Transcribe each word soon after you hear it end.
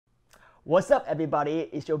What's up everybody,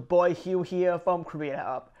 it's your boy Hugh here from Creator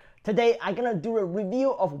Hub. Today I'm gonna do a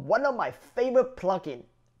review of one of my favorite plugins,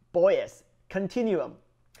 BorisFX Continuum.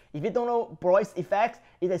 If you don't know, BorisFX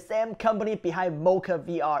is the same company behind Mocha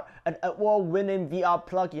VR, an award-winning VR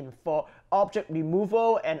plugin for object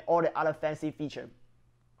removal and all the other fancy features.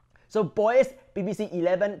 So Boris BBC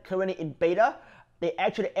 11 currently in beta, they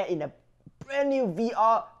actually add in a brand new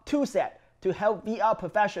VR toolset to help VR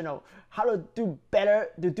professionals how to do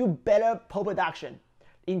better post-production,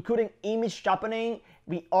 including image sharpening,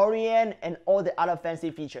 reorient, and all the other fancy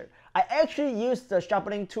features. I actually used the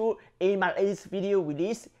sharpening tool in my latest video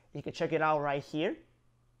release. You can check it out right here.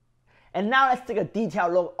 And now let's take a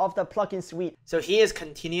detailed look of the plugin suite. So here's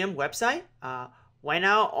Continuum website. Right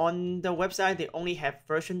now on the website, they only have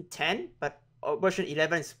version 10, but version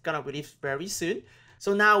 11 is gonna release very soon.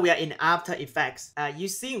 So now we are in After Effects. You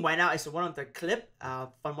see right now is one of the clip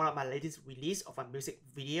from one of my latest release of a music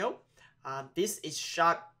video. This is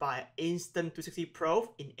shot by Insta360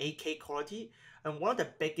 Pro in 8K quality. And one of the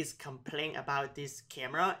biggest complaints about this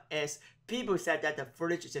camera is people said that the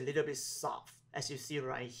footage is a little bit soft, as you see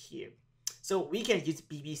right here. So we can use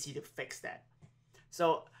BBC to fix that.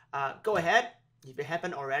 So go ahead, if you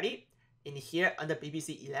haven't already, in here under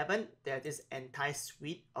BBC 11, there's this entire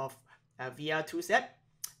suite of VR toolset.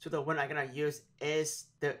 So the one I'm gonna use is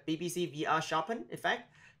the BBC VR Sharpen effect.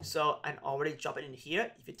 So I already drop it in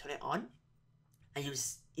here. If you turn it on, and you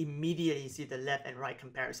immediately see the left and right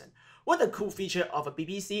comparison. What the cool feature of a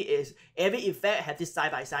BBC is every effect has this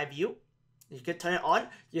side-by-side view. You can turn it on,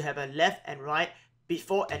 you have a left and right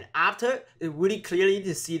before and after. It really clearly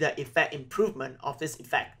to see the effect improvement of this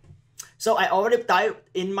effect. So I already dived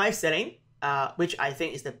in my setting, which I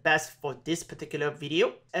think is the best for this particular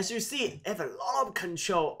video. As you see, I have a lot of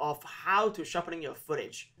control of how to sharpen your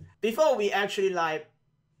footage. Before we actually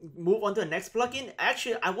move on to the next plugin,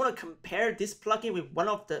 actually I want to compare this plugin with one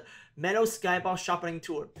of the metal skybox sharpening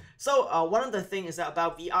tool. So one of the things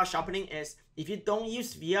about VR sharpening is if you don't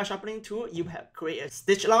use VR sharpening tool, you have create a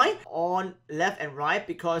stitch line on left and right,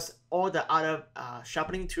 because all the other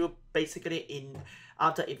sharpening tool basically in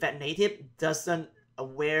After Effects native doesn't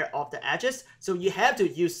aware of the edges. So you have to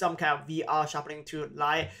use some kind of VR sharpening tool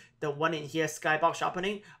like the one in here, Skybox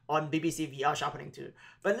Sharpening on BBC VR Sharpening tool.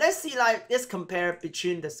 But let's compare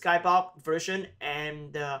between the Skybox version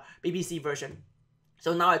and the BBC version.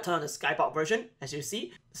 So now I turn on the Skybox version. As you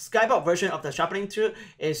see, Skybox version of the sharpening tool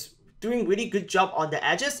is doing really good job on the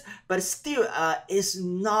edges, but still is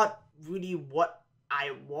not really what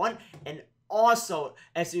I want. And also,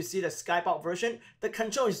 as you see the Skybox version, the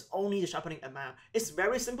control is only the sharpening amount. It's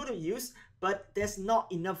very simple to use, but there's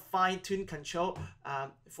not enough fine-tuned control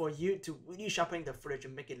for you to really sharpen the footage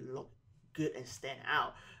and make it look good and stand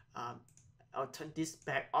out. I'll turn this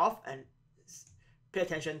back off and pay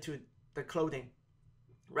attention to the clothing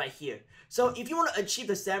right here. So if you want to achieve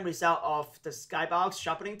the same result of the Skybox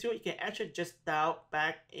sharpening tool, you can actually just dial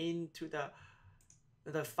back into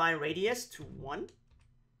the fine radius to 1.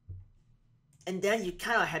 And then you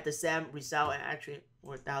kind of have the same result, and actually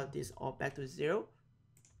without this all back to 0.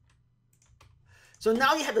 So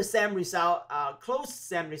now you have the same result, close to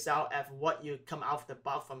same result as what you come out of the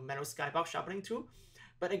box from metal skybox sharpening tool.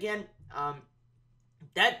 But again,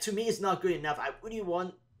 that to me is not good enough. I really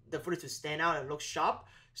want the footage to stand out and look sharp.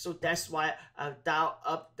 So that's why I dial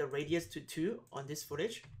up the radius to 2 on this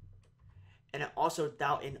footage. And I also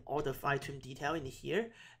dial in all the fine-tune detail in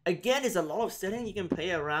here. Again, there's a lot of settings you can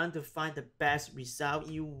play around to find the best result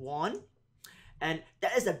you want. And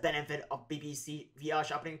that is the benefit of BBC VR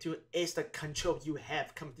Sharpening tool, is the control you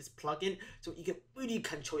have come with this plugin, so you can really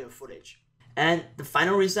control your footage. And the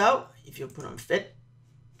final result, if you put on fit,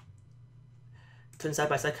 turn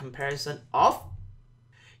side-by-side comparison off,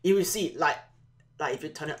 you will see like if you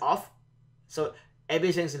turn it off, so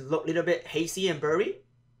everything's look a little bit hazy and blurry.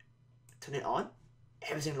 Turn it on,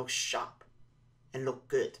 everything looks sharp and look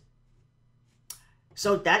good.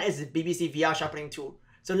 So that is the BBC VR Sharpening tool.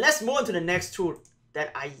 So let's move on to the next tool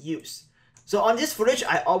that I use. So on this footage,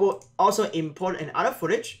 I also import another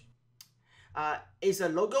footage. It's a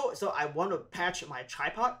logo, so I want to patch my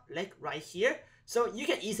tripod leg right here. So you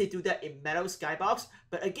can easily do that in Metal Skybox,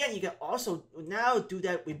 but again, you can also now do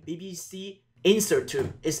that with BBC Insert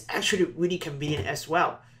tool. It's actually really convenient as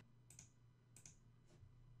well.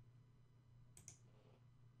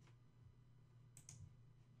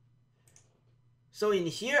 So in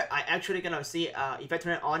here, I actually gonna see if I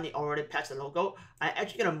turn it on, it already patched the logo. I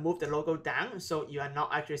actually gonna move the logo down, so you are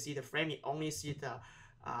not actually see the frame. You only see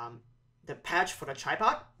the patch for the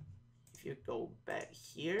tripod. If you go back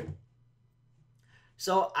here,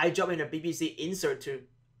 so I jump in the BBC Insert tool,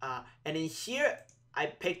 and in here I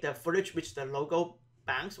picked the footage which the logo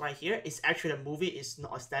bounce right here. It's actually a movie. It's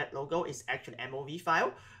not a static logo. It's actually an MOV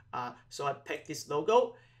file. So I picked this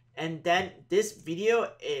logo, and then this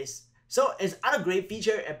video is so it's other great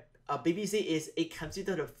feature. BBC is it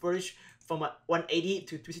considers the footage from a 180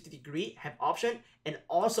 to 360 degree, have option, and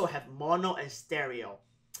also have mono and stereo.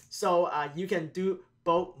 So you can do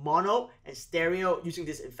both mono and stereo using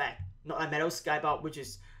this effect. Not like Metal Skybound, which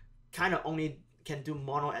is kind of only can do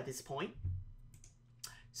mono at this point.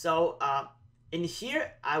 So in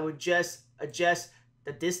here, I would just adjust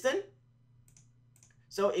the distance.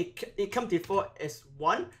 So it comes default as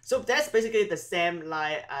 1. So that's basically the same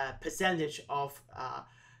like percentage of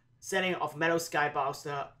setting of Metal Skybox,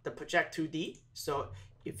 the project 2D. So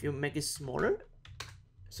if you make it smaller,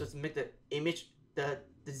 so to make the image, the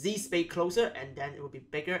Z space closer, and then it will be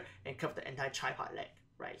bigger and cover the entire tripod leg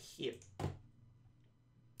right here.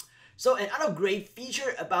 So another great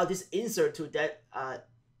feature about this insert tool that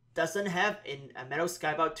doesn't have in a Metal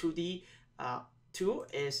Skybound 2D tool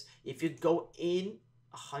is if you go in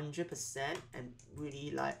 100% and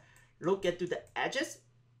really like look into the edges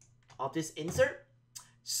of this insert.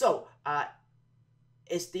 So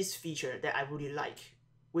it's this feature that I really like,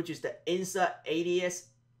 which is the insert alias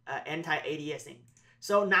anti-aliasing.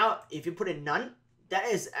 So now if you put in none, that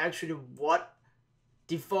is actually what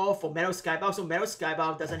default for Metal Skybound. So Metal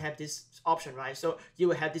Skybound doesn't have this option, right? So you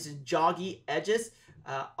will have this joggy edges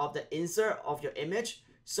of the insert of your image.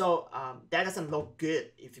 So that doesn't look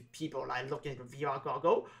good if people like looking at the VR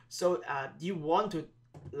goggle. So you want to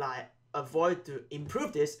like avoid to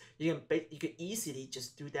improve this, you can easily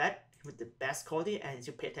just do that with the best quality, and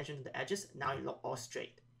you pay attention to the edges. Now you look all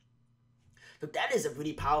straight. So that is a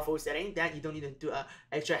really powerful setting that you don't need to do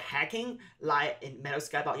extra hacking like in Metal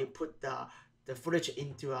Skybound. You put the footage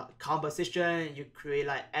into a composition, you create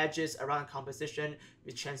like edges around composition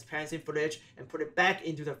with transparency footage and put it back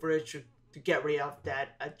into the footage to get rid of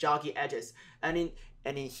that joggy edges. And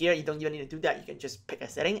in here, you don't even need to do that. You can just pick a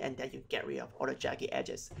setting and then you get rid of all the joggy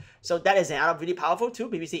edges. So that is another really powerful tool,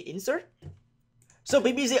 BBC Insert. So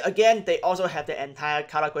BBC, again, they also have the entire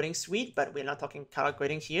color grading suite, but we're not talking color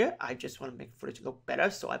grading here. I just want to make footage look better,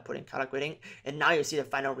 so I put in color grading, and now you see the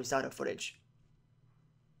final result of footage.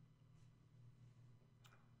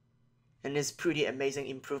 And it's pretty amazing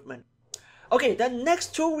improvement. Okay, the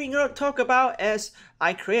next tool we're gonna talk about is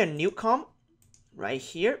I create a new comp right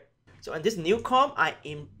here. So in this new comp, I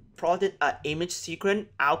imported an image sequence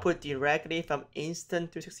output directly from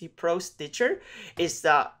Instant360 Pro Stitcher. It's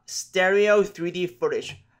the stereo 3D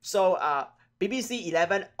footage. So BBC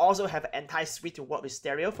 11 also have an entire suite to work with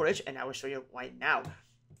stereo footage, and I will show you right now.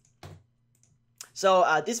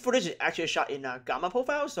 So this footage is actually shot in a gamma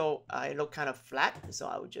profile, so it looks kind of flat. So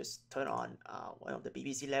I would just turn on one of the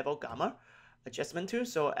BBC level gamma adjustment too,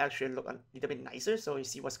 so actually look a little bit nicer, so you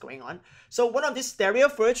see what's going on. So one of this stereo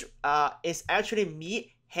footage is actually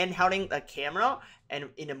me handholding the camera and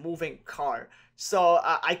in a moving car. So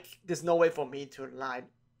there's no way for me to like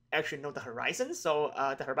actually know the horizon, so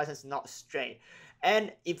the horizon is not straight.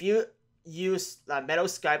 And if you use like Metal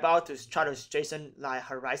Skybound to try to straighten like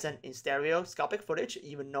horizon in stereoscopic footage,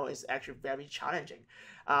 even though it's actually very challenging.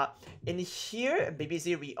 In here,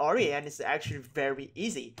 BBC reorient is actually very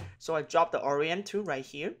easy. So I drop the orient tool right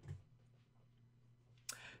here.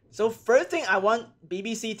 So first thing I want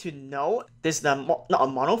BBC to know, this is not a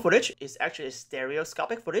mono footage, it's actually a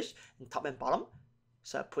stereoscopic footage in top and bottom.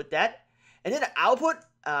 So I put that. And then the output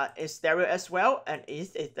is stereo as well, and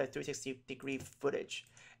it's the 360 degree footage.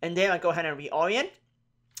 And then I go ahead and reorient.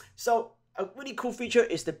 So a really cool feature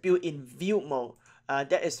is the built-in view mode.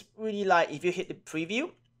 That is really like if you hit the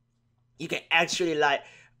preview, you can actually like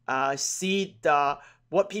see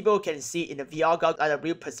what people can see in the VR goggle, the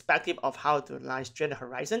real perspective of how to like straighten the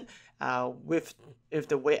horizon with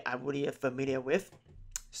the way I'm really familiar with.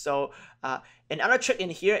 So another trick in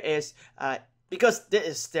here is because this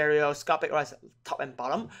is stereoscopic, right, top and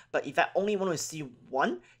bottom, but if I only want to see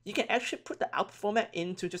one, you can actually put the output format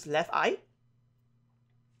into just left eye.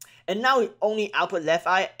 And now it only output left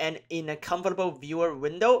eye and in a comfortable viewer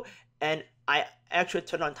window. And I actually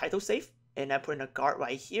turn on title safe and I put in a guard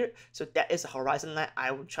right here. So that is the horizon line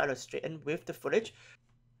I will try to straighten with the footage.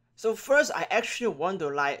 So first, I actually want to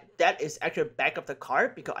like, that is actually back of the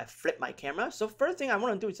car because I flipped my camera. So first thing I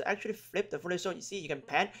want to do is actually flip the footage. So you see, you can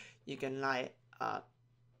pan, you can like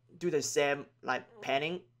do the same like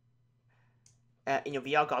panning in your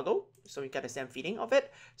VR goggle. So you get the same feeling of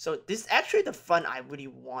it. So this is actually the front I really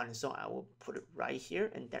want. So I will put it right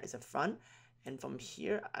here, and that is the front. And from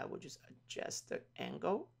here, I will just adjust the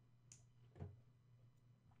angle.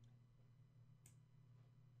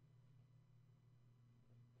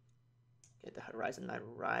 get the horizon line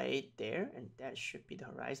right there, and that should be the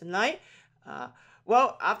horizon line.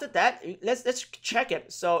 Well, after that, let's check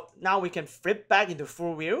it. So now we can flip back into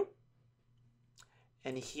full view,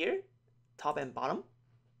 and here, top and bottom.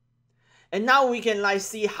 And now we can like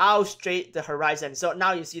see how straight the horizon. So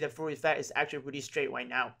now you see the full effect is actually really straight right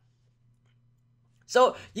now.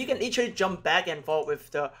 So you can literally jump back and forth with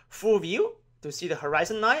the full view to see the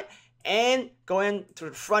horizon line, and go into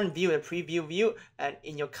the front view, the preview view, and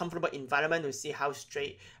in your comfortable environment to see how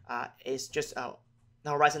straight is just the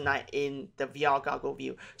horizon line in the VR goggle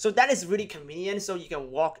view. So that is really convenient. So you can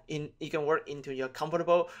work into your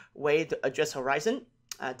comfortable way to adjust horizon.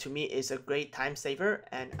 To me, it's a great time saver,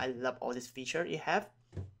 and I love all this feature you have.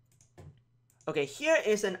 Okay, here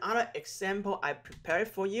is another example I prepared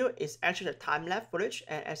for you. It's actually the time-lapse footage,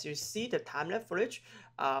 and as you see, the time-lapse footage,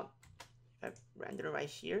 I render right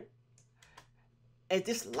here. And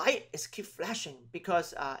this light is keep flashing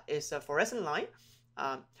because it's a fluorescent light.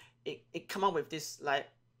 It come up with this like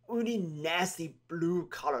really nasty blue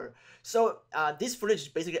color. So this footage is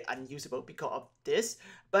basically unusable because of this.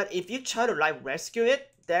 But if you try to like rescue it,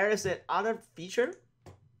 there is another feature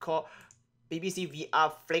called BBC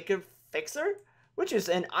VR Flicker Fixer, which is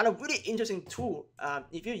another really interesting tool.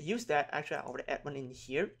 If you use that, actually I already add one in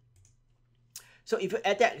here. So if you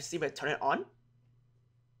add that, you see if I turn it on.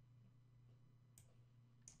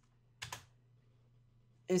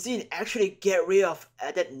 And see, it actually get rid of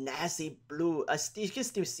that nasty blue. You can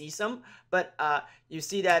still see some, but you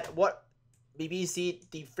see that what BBC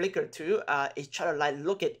deflicker to is try to like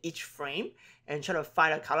look at each frame and try to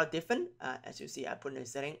find a color different. As you see, I put in a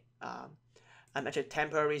setting. I'm actually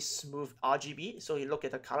temporary smooth RGB. So you look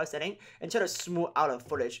at the color setting and try to smooth out the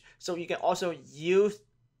footage. So you can also use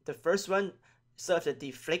the first one, serve the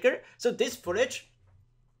deflicker. So this footage,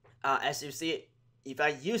 as you see, if I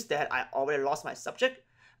use that, I already lost my subject.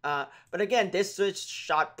 But again, this switch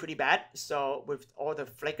shot pretty bad, so with all the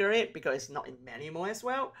flickering, because it's not in manual mode as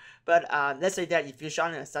well. But let's say that if you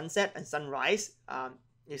shot in a sunset and sunrise,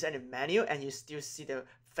 you set in manual and you still see the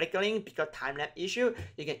flickering because time-lapse issue,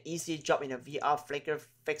 you can easily drop in a VR flicker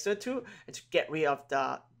fixer tool and to get rid of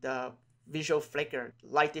the visual flicker,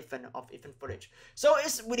 light different of even footage. So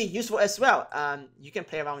it's really useful as well. You can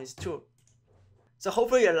play around with this tool. So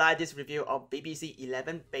hopefully you like this review of BBC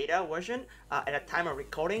 11 beta version. At the time of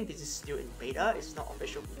recording, this is still in beta. It's not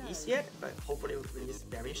official release yet, but hopefully it will release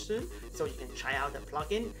very soon. So you can try out the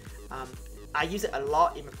plugin. I use it a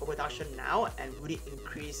lot in my production now and really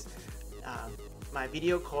increase my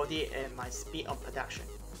video quality and my speed of production.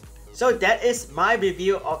 So that is my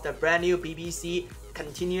review of the brand new BBC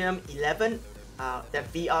Continuum 11, the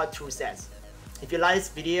VR toolsets. If you like this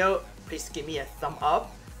video, please give me a thumb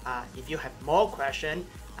up. If you have more questions,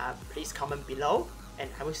 please comment below, and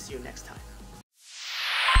I will see you next time.